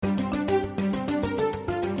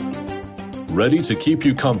ready to keep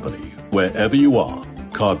you company wherever you are.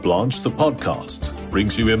 Carte Blanche, the podcast,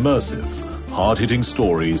 brings you immersive, hard-hitting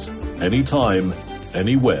stories anytime,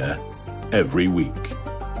 anywhere, every week.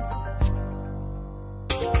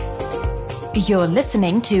 You're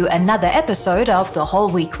listening to another episode of the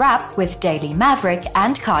WholeWeek Wrap with Daily Maverick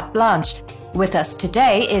and Carte Blanche. With us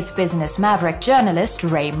today is Business Maverick journalist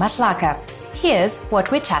Ray Matlaka. Here's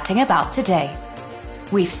what we're chatting about today.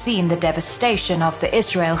 We've seen the devastation of the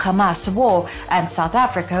Israel-Hamas war, and South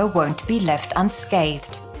Africa won't be left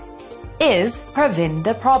unscathed. Is Pravin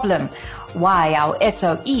the problem? Why our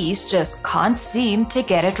SOEs just can't seem to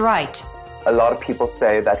get it right. A lot of people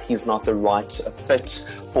say that he's not the right fit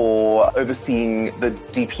for overseeing the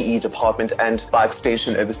DPE department and by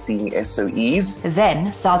extension overseeing SOEs.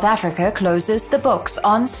 Then South Africa closes the books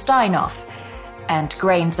on Steinhoff. And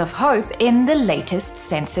grains of hope in the latest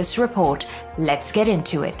census report. Let's get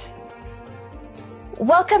into it.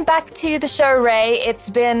 Welcome back to the show, Ray. It's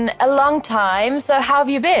been a long time. So how have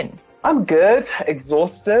you been? I'm good,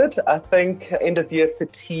 exhausted. I think end of year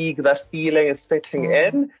fatigue, that feeling is setting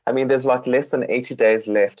in. I mean, there's like less than 80 days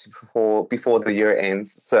left before the year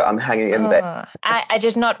ends. So I'm hanging in there. I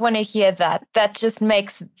did not want to hear that. That just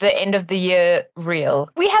makes the end of the year real.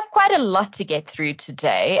 We have quite a lot to get through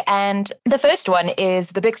today. And the first one is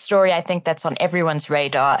the big story, I think, that's on everyone's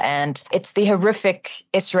radar. And it's the horrific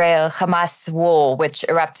Israel-Hamas war, which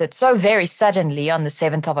erupted so very suddenly on the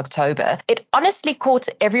 7th of October. It honestly caught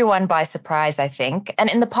everyone by surprise, I think. And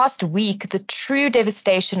in the past week, the true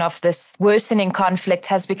devastation of this worsening conflict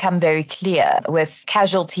has become very clear, with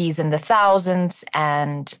casualties in the thousands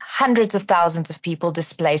and hundreds of thousands of people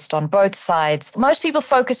displaced on both sides. Most people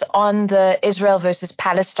focus on the Israel versus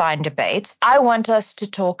Palestine debate. I want us to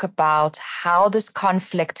talk about how this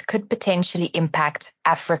conflict could potentially impact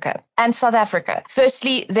Africa and South Africa.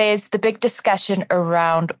 Firstly, there's the big discussion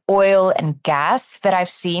around oil and gas that I've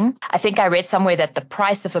seen. I think I read somewhere that the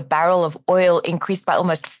price of a barrel of oil increased by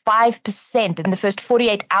almost 5% in the first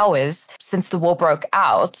 48 hours since the war broke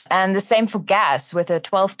out. And the same for gas, with a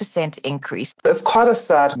 12% increase. It's quite a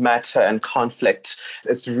sad matter and conflict.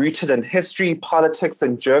 It's rooted in history, politics,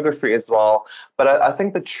 and geography as well. But I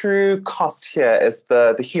think the true cost here is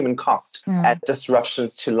the human cost and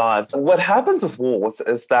disruptions to lives. What happens with wars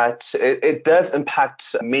is that it does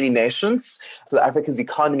impact many nations. South Africa's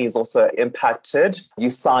economy is also impacted. You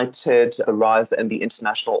cited the rise in the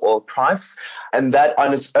international oil price, and that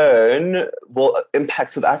on its own will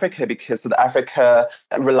impact South Africa because South Africa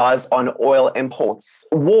relies on oil imports.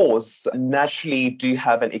 Wars naturally do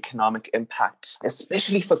have an economic impact,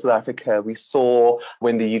 especially for South Africa. We saw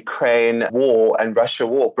when the Ukraine war and Russia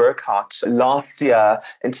war broke out last year,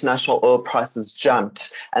 international oil prices jumped.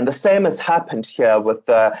 And the same has happened here with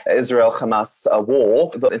the Israel-Hamas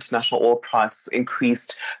war. The international oil price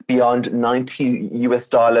increased beyond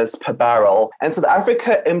 $90 per barrel. And South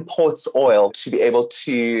Africa imports oil to be able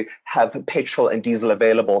to have petrol and diesel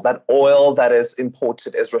available. That oil that is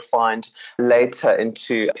imported is refined later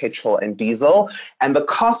into petrol and diesel. And the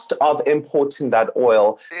cost of importing that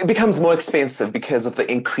oil, it becomes more expensive because of the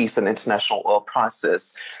increase in international oil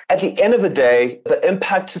prices. At the end of the day, the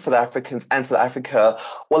impact to South Africans and South Africa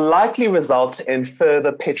will likely result in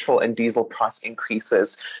further petrol and diesel price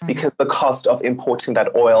increases because the cost of importing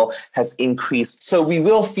that oil has increased. So we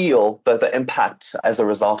will feel the impact as a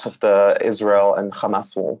result of the Israel and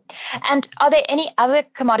Hamas war. And are there any other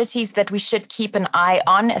commodities that we should keep an eye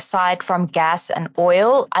on aside from gas and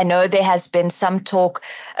oil? I know there has been some talk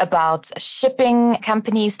about shipping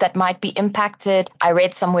companies that might be impacted. I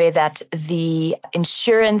read somewhere that the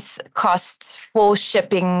insurance costs for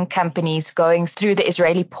shipping companies going through the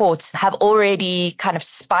Israeli ports have already kind of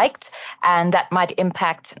spiked, and that might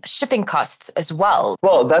impact shipping costs as well.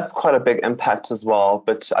 Well, that's quite a big impact as well,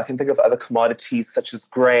 but I can think of other commodities such as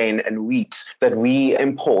grain and wheat that we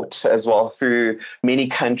import as well through many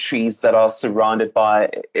countries that are surrounded by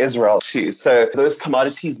Israel too. So those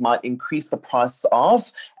commodities might increase the price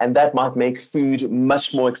of, and that might make food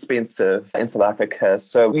much more expensive in South Africa.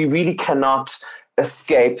 So we really cannot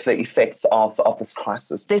escape the effects of this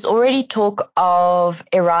crisis. There's already talk of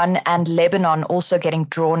Iran and Lebanon also getting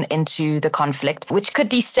drawn into the conflict, which could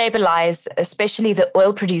destabilize especially the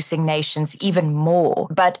oil-producing nations even more.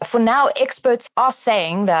 But for now, experts are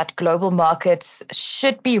saying that global markets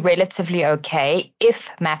should be relatively okay if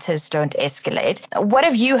matters don't escalate. What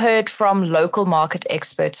have you heard from local market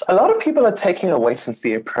experts? A lot of people are taking a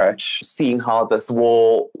wait-and-see approach, seeing how this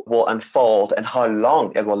war will unfold and how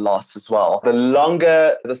long it will last as well. The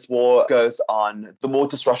longer this war goes on, the more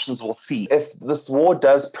disruptions we'll see. If this war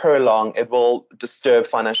does prolong, it will disturb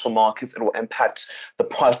financial markets. It will impact the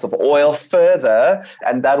price of oil further,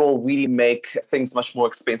 and that will really make things much more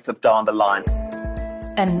expensive down the line.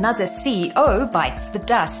 Another CEO bites the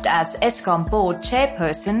dust as Eskom board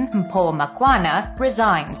chairperson Mpho Makwana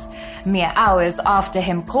resigns. Mere hours after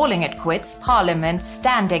him calling it quits, Parliament's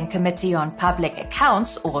Standing Committee on Public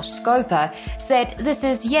Accounts, or SCOPA, said this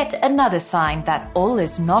is yet another sign that all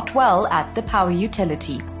is not well at the power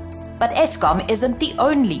utility. But Eskom isn't the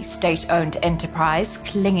only state-owned enterprise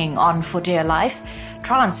clinging on for dear life.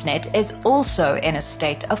 Transnet is also in a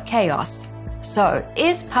state of chaos. So,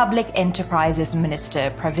 is Public Enterprises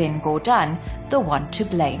Minister Pravin Gordhan the one to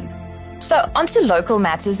blame? So, onto local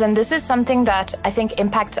matters, and this is something that I think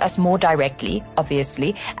impacts us more directly,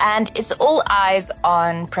 obviously, and it's all eyes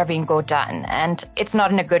on Pravin Gordhan, and it's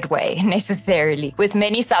not in a good way, necessarily, with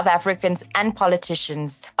many South Africans and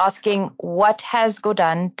politicians asking what has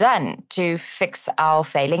Gordhan done to fix our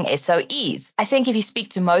failing SOEs. I think if you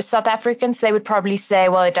speak to most South Africans, they would probably say,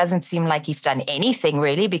 well, it doesn't seem like he's done anything,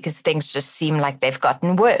 really, because things just seem like they've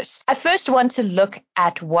gotten worse. I first want to look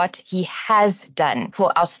at what he has done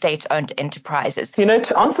for our state-owned enterprises.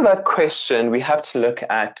 To answer that question, we have to look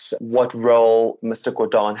at what role Mr.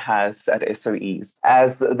 Gordhan has at SOEs.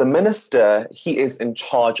 As the minister, he is in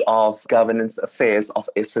charge of governance affairs of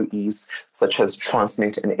SOEs, such as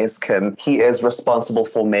Transnet and Eskom. He is responsible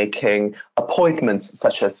for making appointments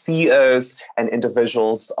such as CEOs and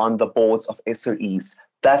individuals on the boards of SOEs.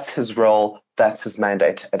 That's his role. That's his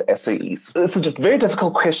mandate at SOEs. It's a very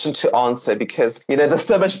difficult question to answer because, there's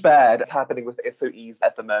so much bad happening with SOEs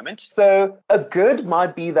at the moment. So a good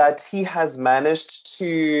might be that he has managed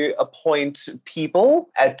to appoint people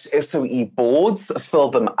at SOE boards,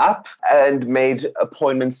 fill them up, and made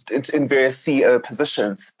appointments in various CEO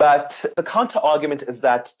positions. But the counter argument is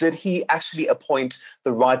that did he actually appoint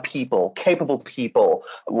the right people, capable people,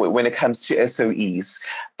 when it comes to SOEs?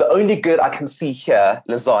 The only good I can see here,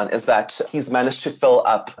 Lizanne, is that he's managed to fill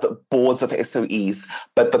up the boards of SOEs,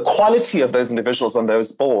 but the quality of those individuals on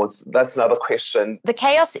those boards, that's another question. The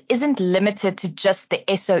chaos isn't limited to just the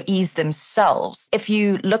SOEs themselves. If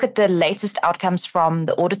you look at the latest outcomes from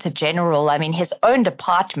the Auditor General, his own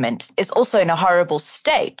department is also in a horrible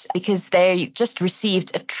state because they just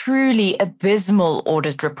received a truly abysmal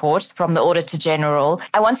audit report from the Auditor General.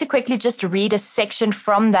 I want to quickly just read a section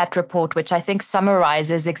from that report, which I think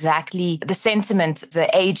summarizes exactly the sentiment the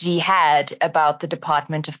AG had about the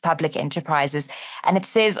Department of Public Enterprises. And it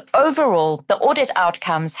says, overall, the audit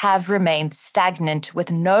outcomes have remained stagnant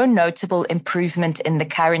with no notable improvement in the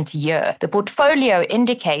current year. The portfolio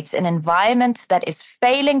indicates an environment that is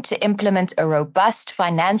failing to implement a robust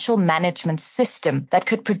financial management system that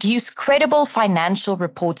could produce credible financial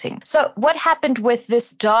reporting. So what happened with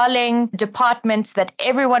this darling department that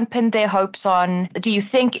everyone pinned their hopes on? Do you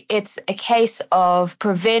think it's a case of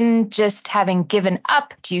Pravin just having given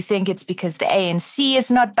up? Do you think it's because the ANC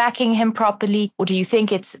is not backing him properly? Or do you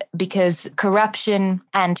think it's because corruption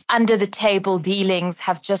and under-the-table dealings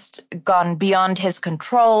have just gone beyond his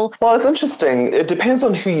control? Well, it's interesting. It depends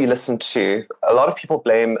on who you listen to. A lot of people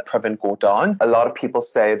blame Pravin Gordhan. A lot of people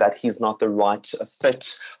say that he's not the right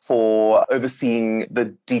fit for overseeing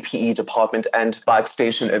the DPE department and, by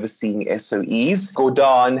extension, overseeing SOEs.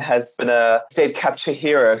 Gordhan has been a state capture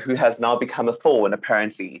hero who has now become a thorn,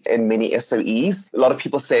 apparently, in many SOEs. A lot of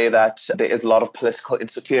people say that there is a lot of political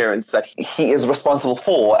interference that he is responsible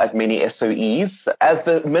for at many SOEs. As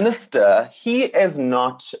the minister, he is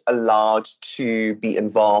not allowed to be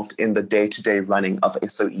involved in the day-to-day running of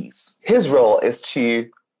SOEs. His role is to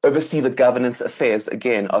oversee the governance affairs,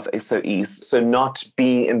 again, of SOEs, so not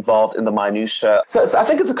being involved in the minutiae. So I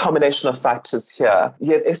think it's a combination of factors here.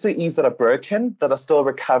 You have SOEs that are broken, that are still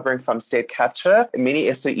recovering from state capture. Many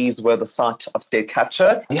SOEs were the site of state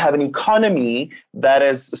capture. You have an economy that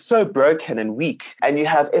is so broken and weak, and you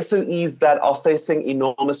have SOEs that are facing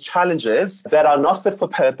enormous challenges that are not fit for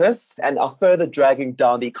purpose and are further dragging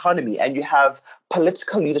down the economy. And you have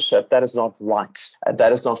political leadership that is not right,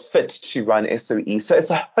 that is not fit to run SOE. So it's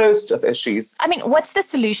a host of issues. What's the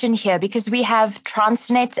solution here? Because we have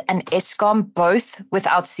Transnet and Eskom both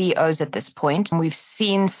without CEOs at this point. We've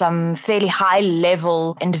seen some fairly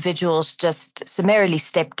high-level individuals just summarily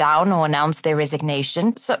step down or announce their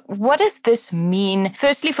resignation. So what does this mean,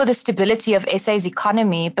 firstly, for the stability of SA's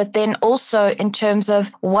economy, but then also in terms of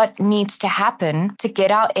what needs to happen to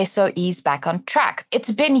get our SOEs back on track?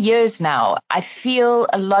 It's been years now. I feel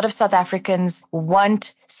a lot of South Africans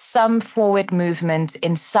want some forward movement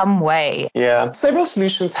in some way. Yeah, several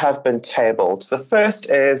solutions have been tabled. The first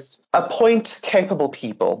is appoint capable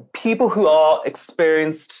people who are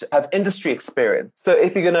experienced, have industry experience. So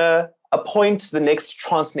if you're going to appoint the next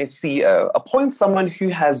Transnet CEO, appoint someone who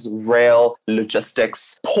has rail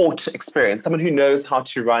logistics, port experience, someone who knows how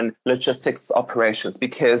to run logistics operations.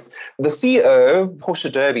 Because the CEO, Portia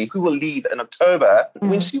Derby, who will leave in October,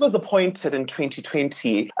 when she was appointed in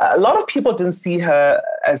 2020, a lot of people didn't see her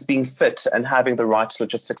as being fit and having the right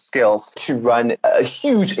logistics skills to run a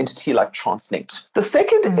huge entity like Transnet. The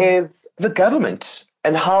second is the government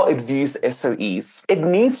and how it views SOEs. It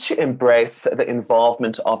needs to embrace the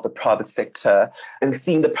involvement of the private sector and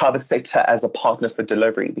seeing the private sector as a partner for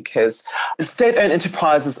delivery, because state-owned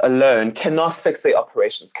enterprises alone cannot fix their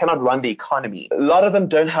operations, cannot run the economy. A lot of them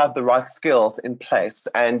don't have the right skills in place,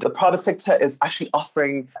 and the private sector is actually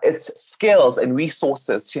offering its skills and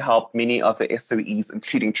resources to help many of the SOEs,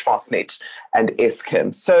 including Transnet and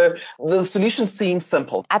Eskom. So the solution seems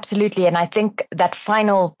simple. Absolutely. And I think that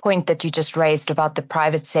final point that you just raised about the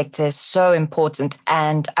private sector is so important.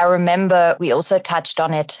 And I remember we also touched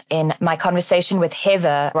on it in my conversation with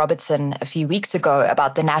Heather Robertson a few weeks ago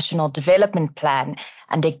about the National Development Plan.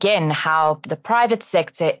 And again, how the private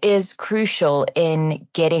sector is crucial in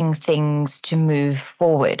getting things to move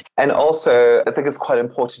forward. And also, I think it's quite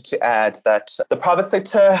important to add that the private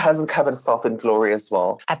sector hasn't covered itself in glory as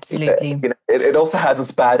well. Absolutely. It also has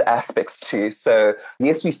its bad aspects too. So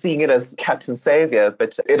yes, we're seeing it as Captain Savior,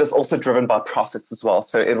 but it is also driven by profits as well.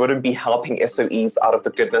 So it wouldn't be helping SOEs out of the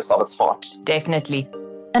goodness of its heart. Definitely.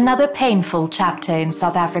 Another painful chapter in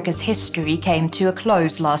South Africa's history came to a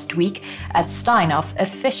close last week as Steinhoff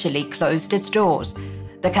officially closed its doors.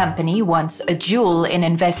 The company, once a jewel in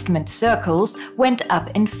investment circles, went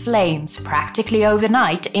up in flames practically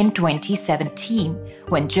overnight in 2017,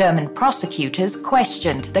 when German prosecutors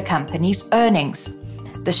questioned the company's earnings.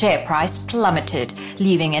 The share price plummeted,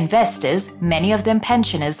 leaving investors, many of them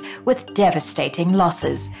pensioners, with devastating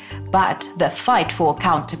losses. But the fight for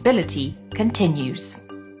accountability continues.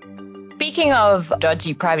 Speaking of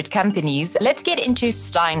dodgy private companies, let's get into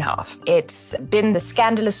Steinhoff. It's been the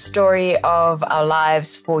scandalous story of our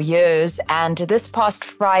lives for years, and this past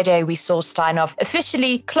Friday we saw Steinhoff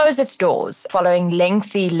officially close its doors following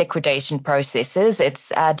lengthy liquidation processes.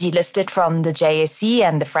 It's delisted from the JSE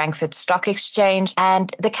and the Frankfurt Stock Exchange,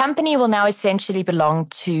 and the company will now essentially belong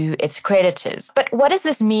to its creditors. But what does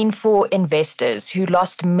this mean for investors who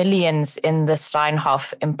lost millions in the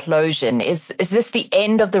Steinhoff implosion? Is this the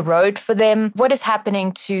end of the road for them? What is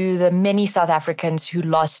happening to the many South Africans who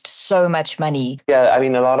lost so much money? Yeah, I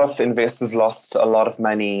mean, a lot of investors lost a lot of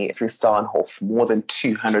money through Steinhoff, more than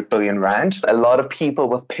 200 billion rand. A lot of people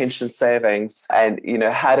with pension savings and,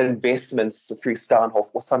 had investments through Steinhoff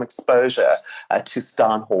or some exposure to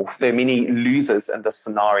Steinhoff. There are many losers in this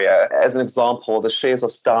scenario. As an example, the shares of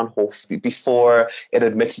Steinhoff, before it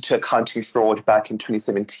admitted to accounting fraud back in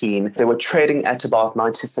 2017, they were trading at about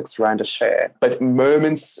 96 rand a share. But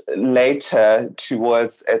moments later,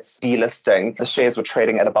 towards its delisting, the shares were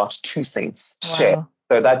trading at about 2 cents a share.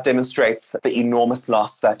 So that demonstrates the enormous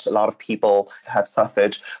loss that a lot of people have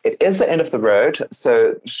suffered. It is the end of the road.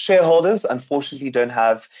 So shareholders, unfortunately, don't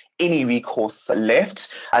have any recourse left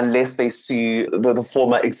unless they sue the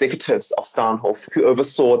former executives of Steinhoff who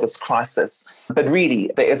oversaw this crisis. But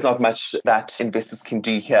really, there is not much that investors can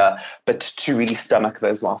do here but to really stomach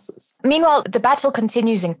those losses. Meanwhile, the battle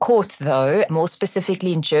continues in court, though, more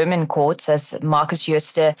specifically in German courts, as Markus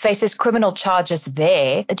Jooste faces criminal charges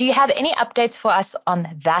there. Do you have any updates for us on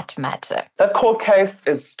that matter? That court case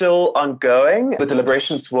is still ongoing. The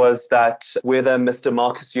deliberations was that whether Mr.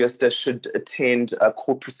 Markus Jooste should attend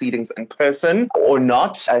court proceedings in person or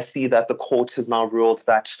not. I see that the court has now ruled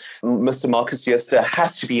that Mr. Markus Jooste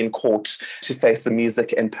has to be in court to face the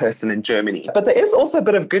music in person in Germany. But there is also a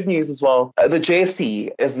bit of good news as well. The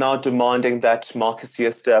JSE is now demanding that Markus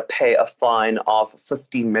Jooste pay a fine of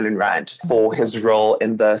 15 million rand for his role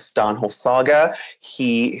in the Steinhoff saga.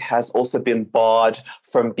 He has also been barred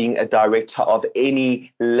from being a director of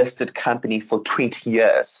any listed company for 20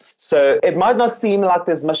 years. So it might not seem like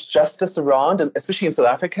there's much justice around, especially in South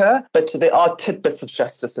Africa, but there are tidbits of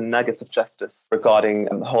justice and nuggets of justice regarding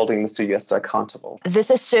holding Mr. Jooste accountable. This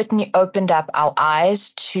has certainly opened up our eyes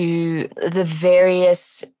to the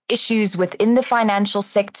various issues within the financial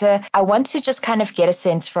sector. I want to just kind of get a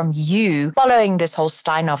sense from you following this whole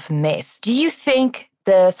Steinhoff mess. Do you think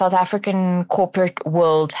the South African corporate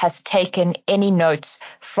world has taken any notes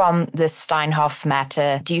from the Steinhoff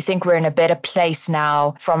matter? Do you think we're in a better place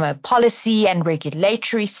now from a policy and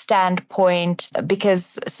regulatory standpoint?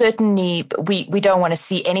 Because certainly we don't want to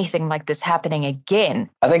see anything like this happening again.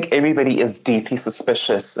 I think everybody is deeply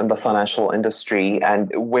suspicious in the financial industry.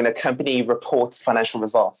 And when a company reports financial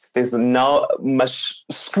results, there's now much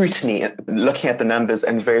scrutiny looking at the numbers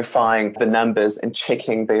and verifying the numbers and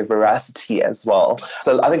checking their veracity as well.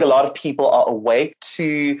 So I think a lot of people are awake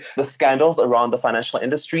to the scandals around the financial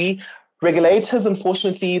industry. Regulators,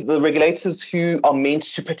 unfortunately, the regulators who are meant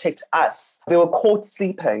to protect us, they were caught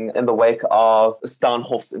sleeping in the wake of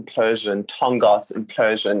Steinhoff's implosion, Tongaat's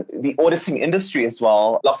implosion, the auditing industry as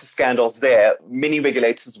well. Lots of scandals there. Many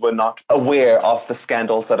regulators were not aware of the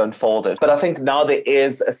scandals that unfolded. But I think now there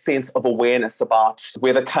is a sense of awareness about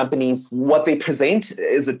whether companies, what they present,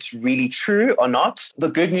 is it really true or not? The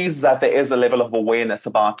good news is that there is a level of awareness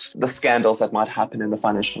about the scandals that might happen in the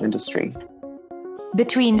financial industry.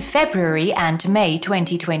 Between February and May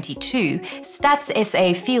 2022, Stats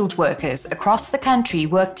SA field workers across the country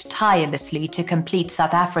worked tirelessly to complete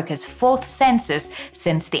South Africa's fourth census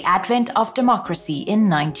since the advent of democracy in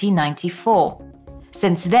 1994.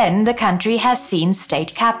 Since then, the country has seen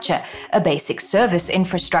state capture, a basic service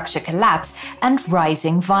infrastructure collapse, and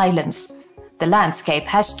rising violence. The landscape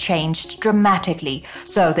has changed dramatically,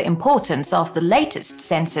 so the importance of the latest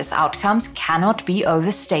census outcomes cannot be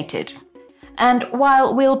overstated. And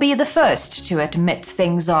while we'll be the first to admit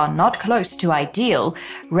things are not close to ideal,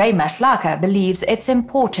 Ray Matlaka believes it's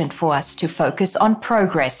important for us to focus on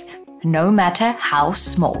progress, no matter how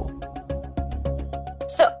small.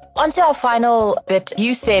 So, on to our final bit.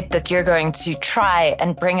 You said that you're going to try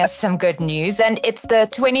and bring us some good news, and it's the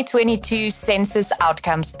 2022 census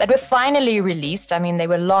outcomes that were finally released. I mean, they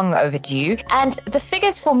were long overdue. And the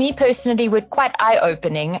figures for me personally were quite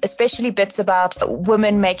eye-opening, especially bits about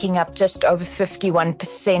women making up just over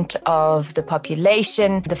 51% of the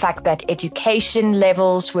population, the fact that education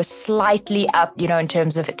levels were slightly up, in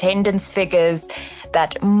terms of attendance figures,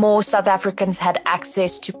 that more South Africans had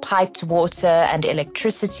access to piped water and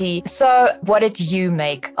electricity. So what did you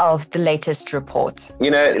make of the latest report?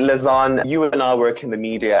 Lazan, you and I work in the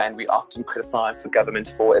media and we often criticize the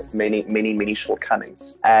government for its many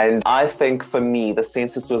shortcomings. And I think for me, the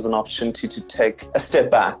census was an opportunity to take a step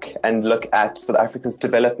back and look at South Africa's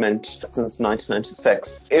development since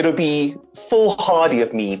 1996. It would be foolhardy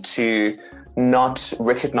of me to not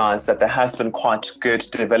recognize that there has been quite good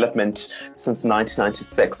development since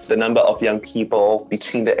 1996. The number of young people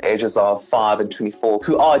between the ages of 5 and 24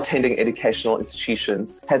 who are attending educational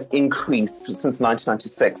institutions has increased since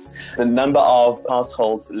 1996. The number of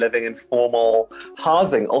households living in formal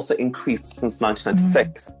housing also increased since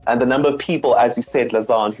 1996. And the number of people, as you said,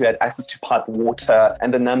 Lazan, who had access to piped water,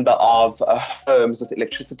 and the number of homes with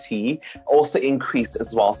electricity also increased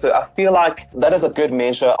as well. So I feel like that is a good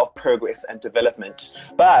measure of progress and development.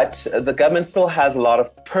 But the government still has a lot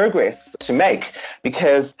of progress to make,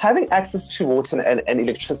 because having access to water and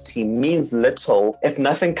electricity means little if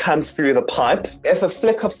nothing comes through the pipe. If a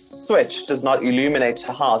flick of switch does not illuminate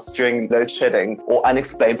a house during load shedding or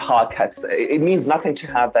unexplained power cuts, it means nothing to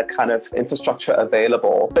have that kind of infrastructure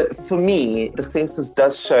available. But for me, the census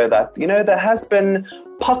does show that, there has been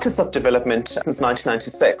pockets of development since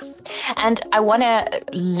 1996. And I want to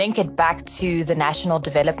link it back to the National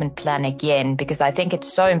Development Plan again, because I think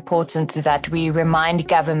it's so important that we remind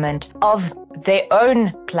government of their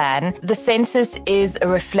own plan. The census is a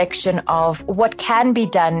reflection of what can be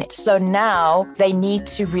done. So now they need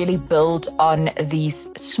to really build on these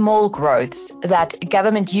small growths, that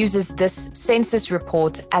government uses this census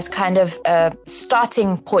report as kind of a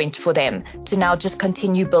starting point for them to now just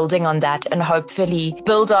continue building on that and hopefully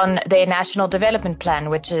build on their National Development Plan,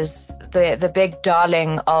 which is the big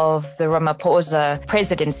darling of the Ramaphosa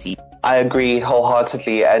presidency. I agree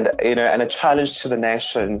wholeheartedly, and a challenge to the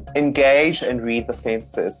nation: engage and read the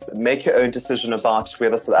census. Make your own decision about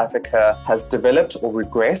whether South Africa has developed or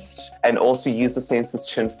regressed, and also use the census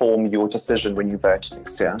to inform your decision when you vote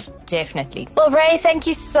next year. Definitely. Well, Ray, thank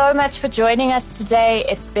you so much for joining us today.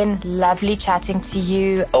 It's been lovely chatting to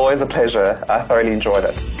you. Always a pleasure. I thoroughly enjoyed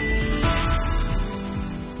it.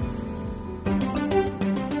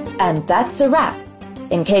 And that's a wrap.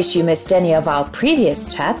 In case you missed any of our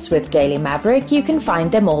previous chats with Daily Maverick, you can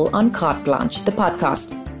find them all on Carte Blanche, the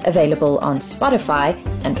podcast, available on Spotify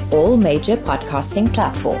and all major podcasting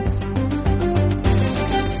platforms.